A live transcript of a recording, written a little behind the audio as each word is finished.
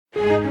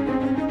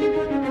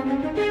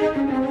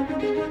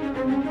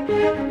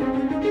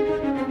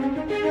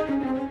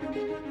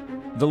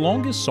The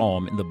longest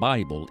psalm in the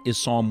Bible is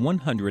Psalm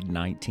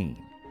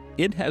 119.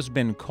 It has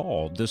been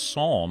called the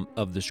Psalm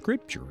of the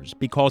Scriptures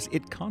because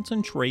it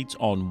concentrates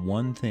on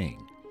one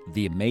thing: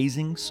 the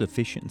amazing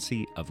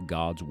sufficiency of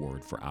God's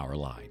Word for our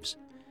lives.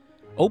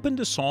 Open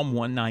to Psalm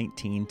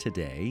 119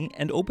 today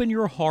and open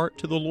your heart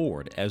to the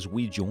Lord as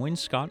we join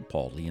Scott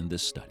Pauley in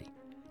this study.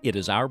 It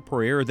is our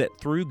prayer that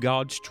through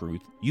God's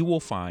truth you will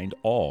find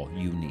all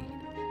you need.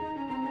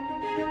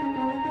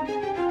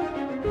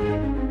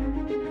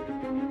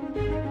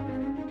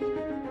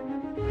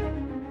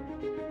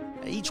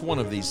 Each one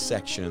of these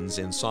sections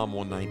in Psalm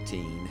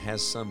 119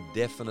 has some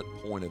definite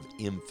point of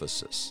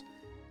emphasis.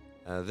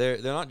 They're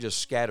not just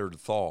scattered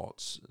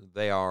thoughts.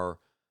 They are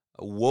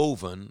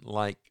woven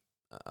like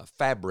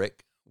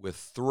fabric with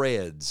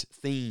threads,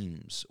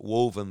 themes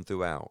woven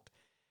throughout.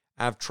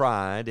 I've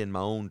tried in my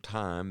own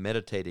time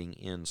meditating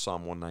in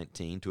Psalm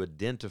 119 to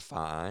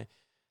identify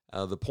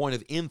the point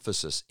of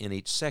emphasis in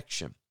each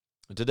section.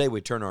 And today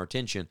we turn our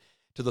attention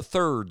to the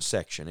third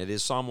section. It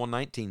is Psalm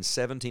 119,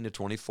 17 to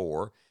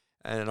 24.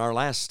 And in our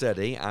last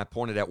study, I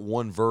pointed out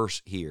one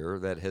verse here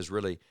that has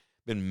really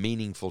been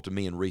meaningful to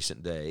me in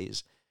recent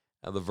days,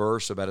 the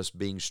verse about us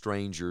being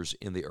strangers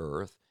in the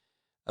earth.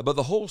 But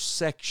the whole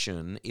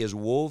section is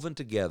woven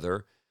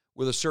together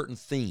with a certain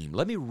theme.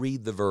 Let me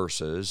read the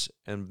verses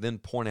and then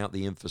point out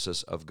the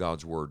emphasis of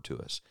God's Word to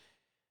us.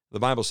 The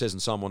Bible says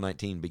in Psalm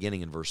 119, beginning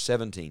in verse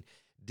 17,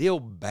 "Deal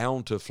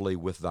bountifully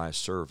with thy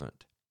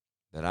servant,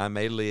 that I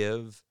may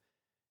live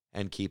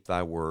and keep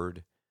thy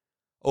word.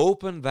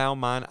 Open thou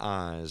mine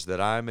eyes, that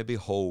I may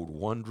behold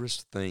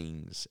wondrous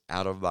things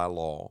out of thy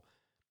law.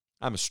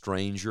 I'm a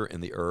stranger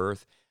in the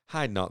earth.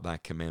 Hide not thy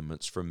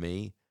commandments from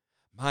me.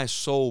 My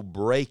soul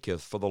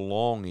breaketh for the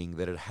longing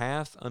that it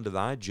hath unto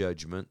thy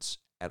judgments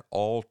at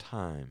all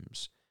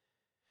times.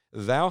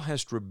 Thou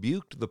hast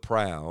rebuked the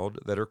proud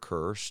that are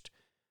cursed,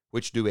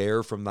 which do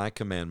err from thy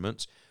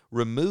commandments.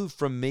 Remove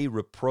from me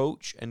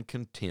reproach and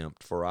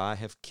contempt, for I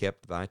have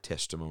kept thy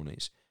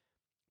testimonies.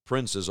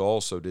 Princes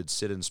also did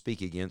sit and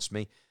speak against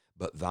me,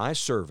 but thy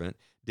servant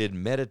did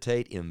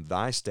meditate in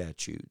thy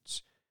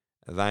statutes.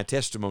 Thy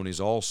testimonies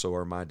also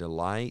are my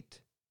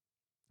delight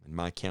and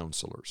my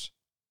counselors."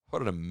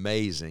 What an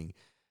amazing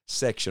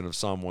section of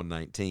Psalm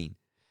 119.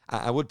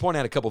 I would point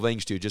out a couple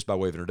things to you just by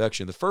way of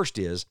introduction. The first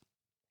is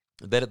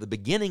that at the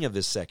beginning of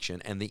this section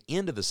and the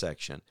end of the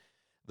section,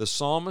 the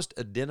psalmist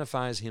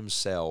identifies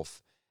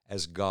himself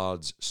as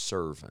God's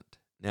servant.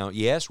 Now,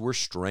 yes, we're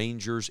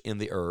strangers in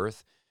the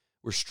earth.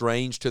 We're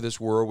strange to this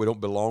world. We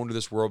don't belong to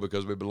this world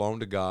because we belong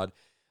to God.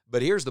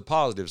 But here's the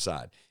positive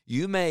side.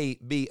 You may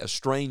be a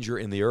stranger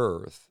in the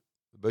earth,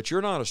 but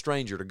you're not a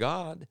stranger to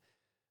God.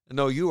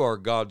 No, you are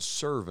God's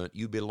servant.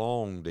 You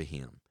belong to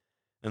Him.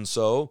 And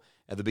so,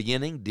 at the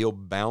beginning, deal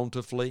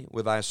bountifully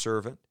with thy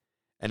servant.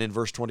 And in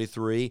verse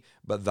 23,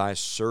 but thy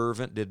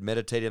servant did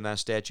meditate in thy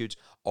statutes.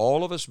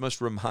 All of us must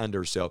remind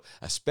ourselves,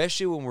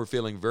 especially when we're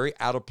feeling very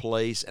out of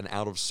place and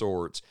out of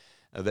sorts,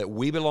 that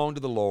we belong to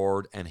the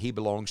Lord and He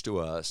belongs to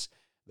us,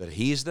 that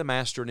He's the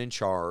master and in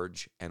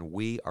charge, and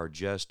we are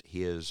just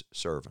His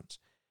servants.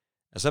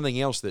 Now,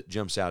 something else that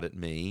jumps out at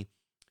me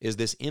is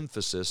this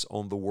emphasis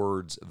on the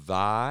words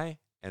thy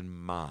and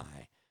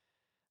my.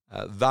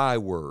 Thy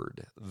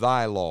word,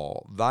 thy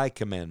law, thy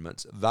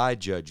commandments, thy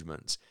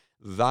judgments,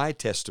 thy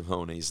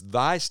testimonies,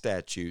 thy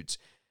statutes,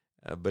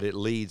 but it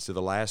leads to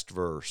the last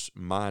verse,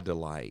 my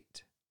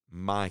delight,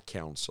 my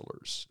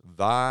counselors,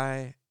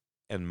 thy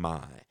and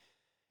my.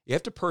 You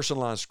have to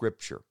personalize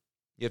Scripture.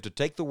 You have to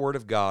take the Word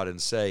of God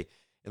and say,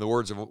 in the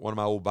words of one of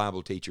my old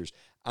Bible teachers,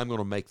 I'm going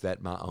to make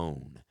that my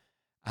own.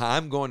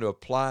 I'm going to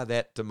apply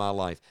that to my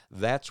life.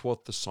 That's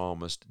what the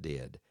psalmist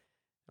did.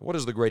 What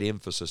is the great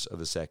emphasis of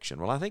the section?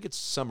 Well, I think it's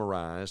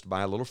summarized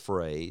by a little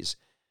phrase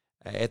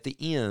at the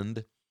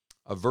end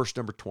of verse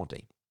number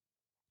 20.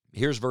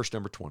 Here's verse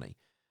number 20.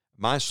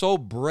 My soul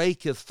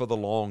breaketh for the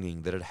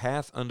longing that it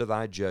hath unto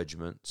thy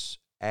judgments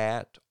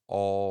at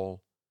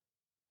all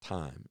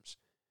times.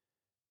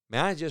 May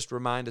I just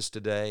remind us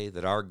today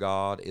that our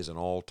God is an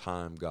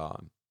all-time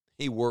God.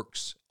 He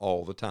works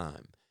all the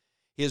time.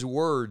 His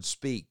Word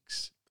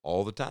speaks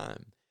all the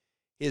time.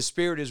 His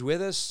Spirit is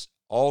with us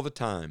all the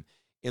time.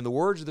 In the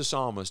words of the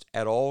psalmist,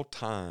 at all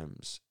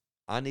times,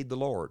 I need the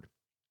Lord.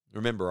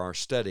 Remember, our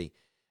study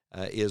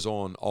is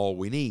on all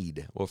we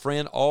need. Well,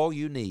 friend, all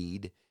you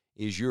need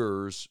is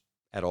yours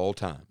at all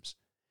times.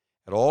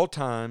 At all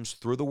times,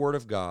 through the Word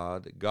of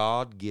God,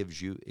 God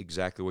gives you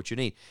exactly what you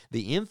need.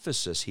 The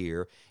emphasis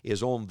here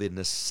is on the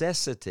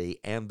necessity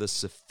and the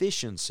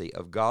sufficiency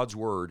of God's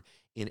Word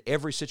in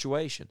every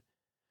situation.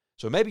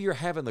 So maybe you're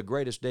having the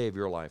greatest day of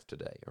your life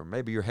today, or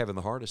maybe you're having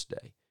the hardest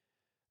day.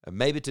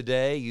 Maybe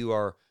today you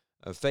are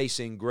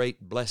facing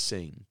great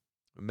blessing.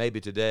 Maybe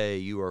today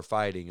you are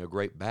fighting a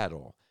great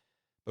battle.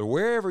 But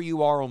wherever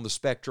you are on the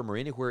spectrum or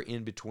anywhere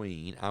in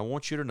between, I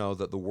want you to know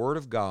that the Word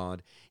of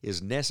God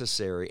is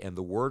necessary and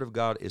the Word of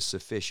God is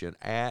sufficient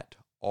at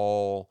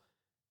all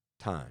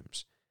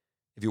times.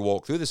 If you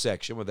walk through the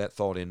section with that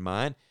thought in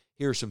mind,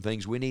 here are some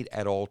things we need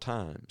at all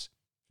times.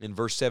 In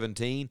verse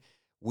 17,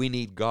 we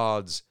need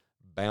God's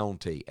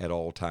bounty at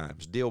all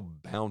times. Deal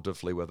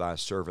bountifully with thy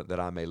servant that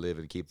I may live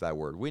and keep thy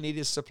word. We need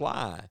his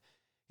supply,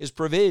 his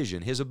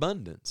provision, his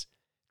abundance.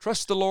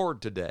 Trust the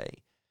Lord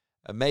today.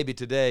 Maybe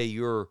today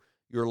you're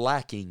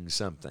lacking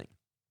something.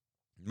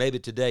 Maybe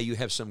today you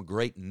have some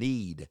great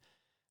need,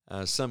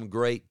 some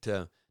great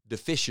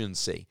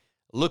deficiency.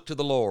 Look to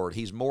the Lord.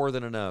 He's more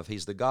than enough.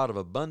 He's the God of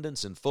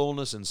abundance and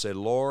fullness, and say,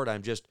 Lord,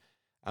 I'm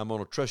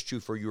going to trust you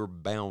for your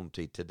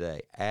bounty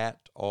today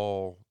at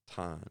all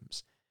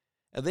times.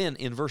 And then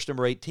in verse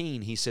number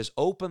 18, he says,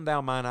 open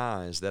thou mine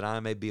eyes that I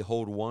may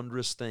behold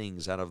wondrous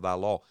things out of thy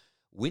law.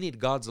 We need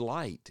God's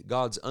light,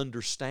 God's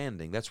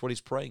understanding. That's what he's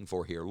praying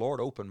for here.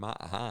 Lord, open my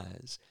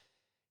eyes.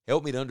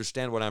 Help me to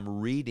understand what I'm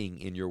reading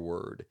in your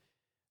word.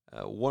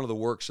 One of the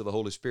works of the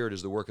Holy Spirit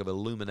is the work of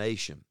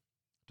illumination,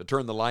 to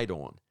turn the light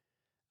on.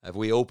 If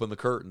we open the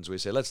curtains, we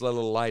say, let's let a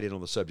little light in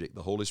on the subject.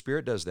 The Holy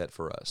Spirit does that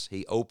for us.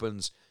 He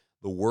opens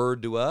the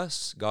Word to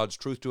us, God's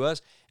truth to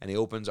us, and He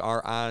opens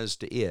our eyes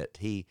to it.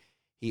 He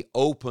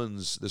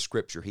opens the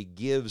Scripture. He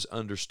gives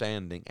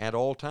understanding at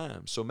all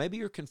times. So maybe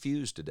you're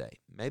confused today.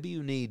 Maybe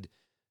you need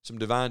some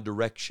divine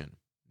direction.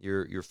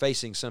 You're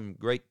facing some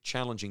great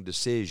challenging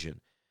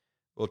decision.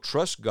 Well,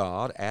 trust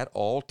God at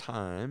all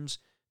times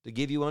to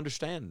give you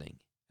understanding.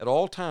 At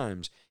all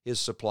times,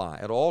 His supply.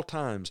 At all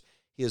times,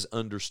 His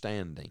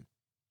understanding.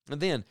 And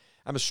then,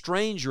 I'm a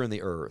stranger in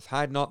the earth.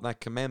 Hide not thy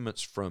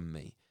commandments from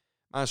me.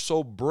 My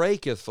soul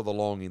breaketh for the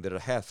longing that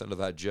it hath unto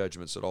thy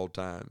judgments at all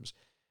times.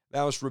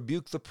 Thou hast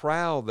rebuked the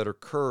proud that are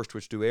cursed,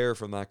 which do err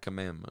from thy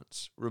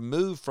commandments.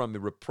 Remove from me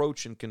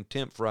reproach and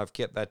contempt, for I have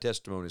kept thy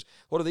testimonies.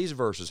 What do these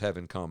verses have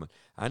in common?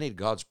 I need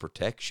God's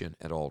protection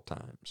at all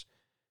times.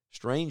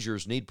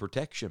 Strangers need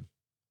protection.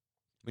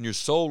 When your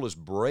soul is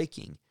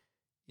breaking,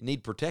 you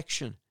need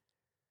protection.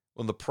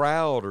 When the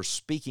proud are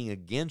speaking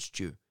against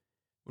you,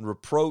 when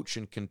reproach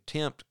and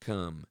contempt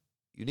come,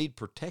 you need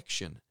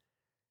protection.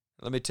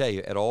 Let me tell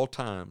you, at all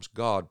times,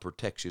 God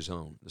protects His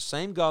own. The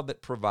same God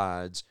that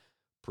provides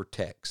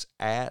protects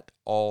at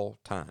all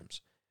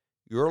times.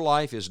 Your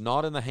life is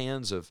not in the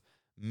hands of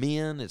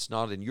men. It's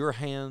not in your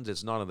hands.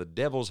 It's not in the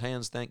devil's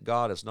hands, thank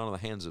God. It's not in the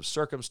hands of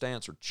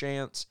circumstance or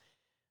chance.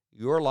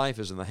 Your life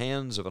is in the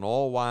hands of an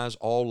all-wise,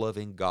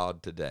 all-loving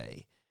God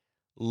today.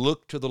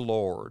 Look to the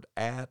Lord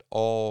at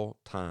all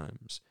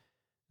times.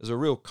 There's a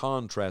real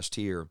contrast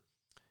here.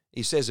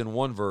 He says in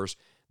one verse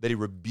that He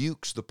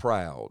rebukes the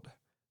proud.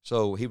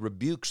 So He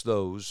rebukes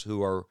those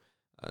who are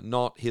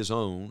not His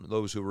own,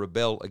 those who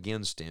rebel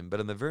against Him. But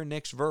in the very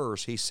next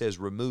verse, He says,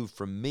 remove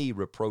from me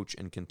reproach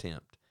and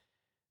contempt.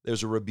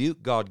 There's a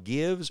rebuke God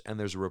gives, and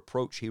there's a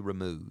reproach He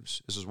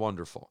removes. This is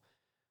wonderful.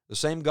 The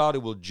same God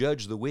who will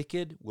judge the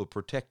wicked will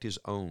protect His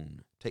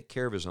own, take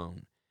care of His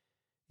own.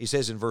 He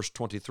says in verse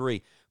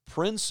 23,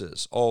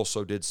 princes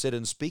also did sit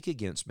and speak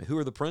against me. Who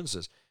are the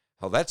princes?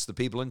 Oh, that's the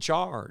people in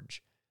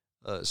charge.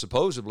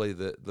 Supposedly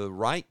the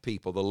right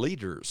people, the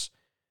leaders,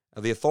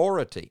 the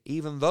authority,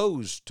 even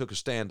those took a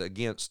stand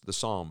against the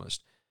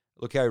psalmist.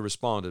 Look how he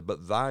responded,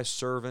 but thy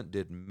servant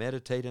did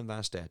meditate in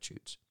thy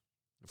statutes.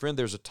 Friend,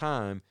 there's a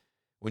time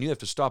when you have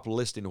to stop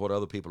listening to what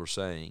other people are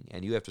saying,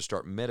 and you have to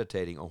start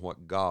meditating on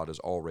what God has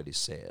already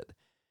said.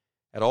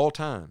 At all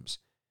times,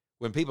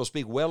 when people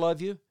speak well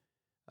of you,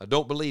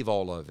 don't believe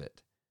all of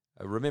it.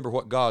 Remember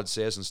what God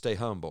says and stay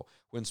humble.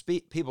 When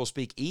people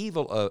speak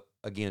evil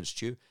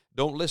against you,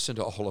 don't listen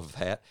to all of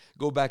that.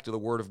 Go back to the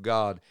Word of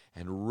God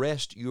and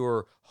rest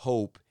your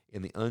hope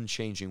in the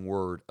unchanging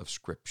Word of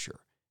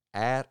Scripture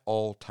at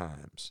all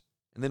times.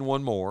 And then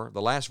one more,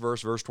 the last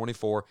verse, verse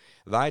 24,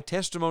 thy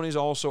testimonies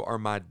also are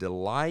my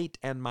delight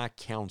and my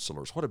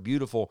counselors. What a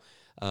beautiful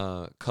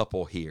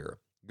couple here.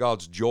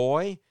 God's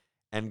joy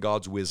and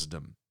God's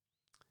wisdom.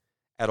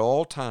 At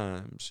all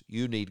times,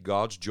 you need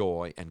God's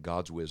joy and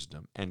God's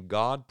wisdom, and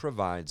God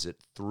provides it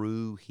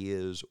through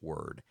His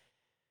Word.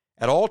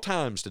 At all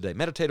times today,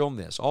 meditate on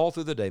this. All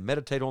through the day,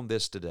 meditate on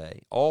this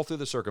today. All through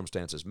the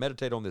circumstances,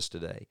 meditate on this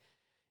today.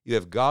 You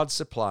have God's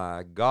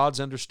supply, God's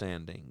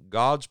understanding,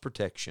 God's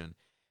protection,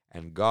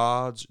 and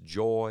God's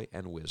joy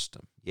and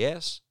wisdom.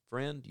 Yes,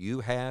 friend, you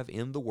have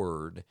in the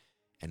Word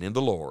and in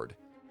the Lord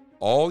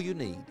all you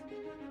need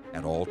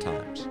at all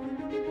times.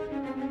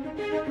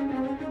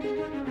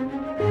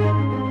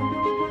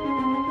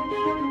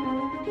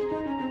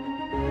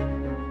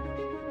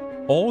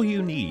 All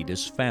you need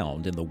is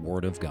found in the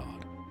Word of God.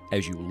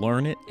 As you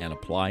learn it and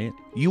apply it,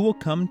 you will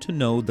come to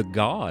know the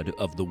God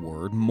of the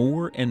Word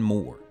more and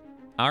more.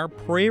 Our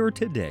prayer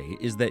today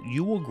is that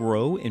you will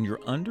grow in your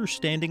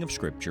understanding of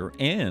Scripture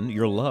and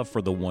your love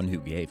for the one who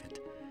gave it.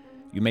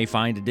 You may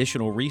find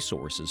additional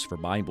resources for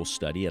Bible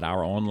study at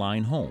our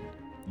online home.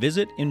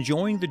 Visit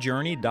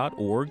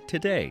enjoyingthejourney.org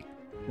today.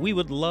 We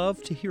would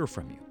love to hear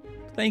from you.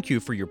 Thank you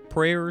for your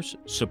prayers,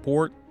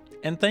 support,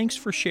 and thanks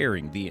for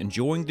sharing the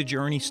Enjoying the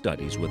Journey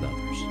studies with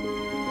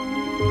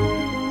others.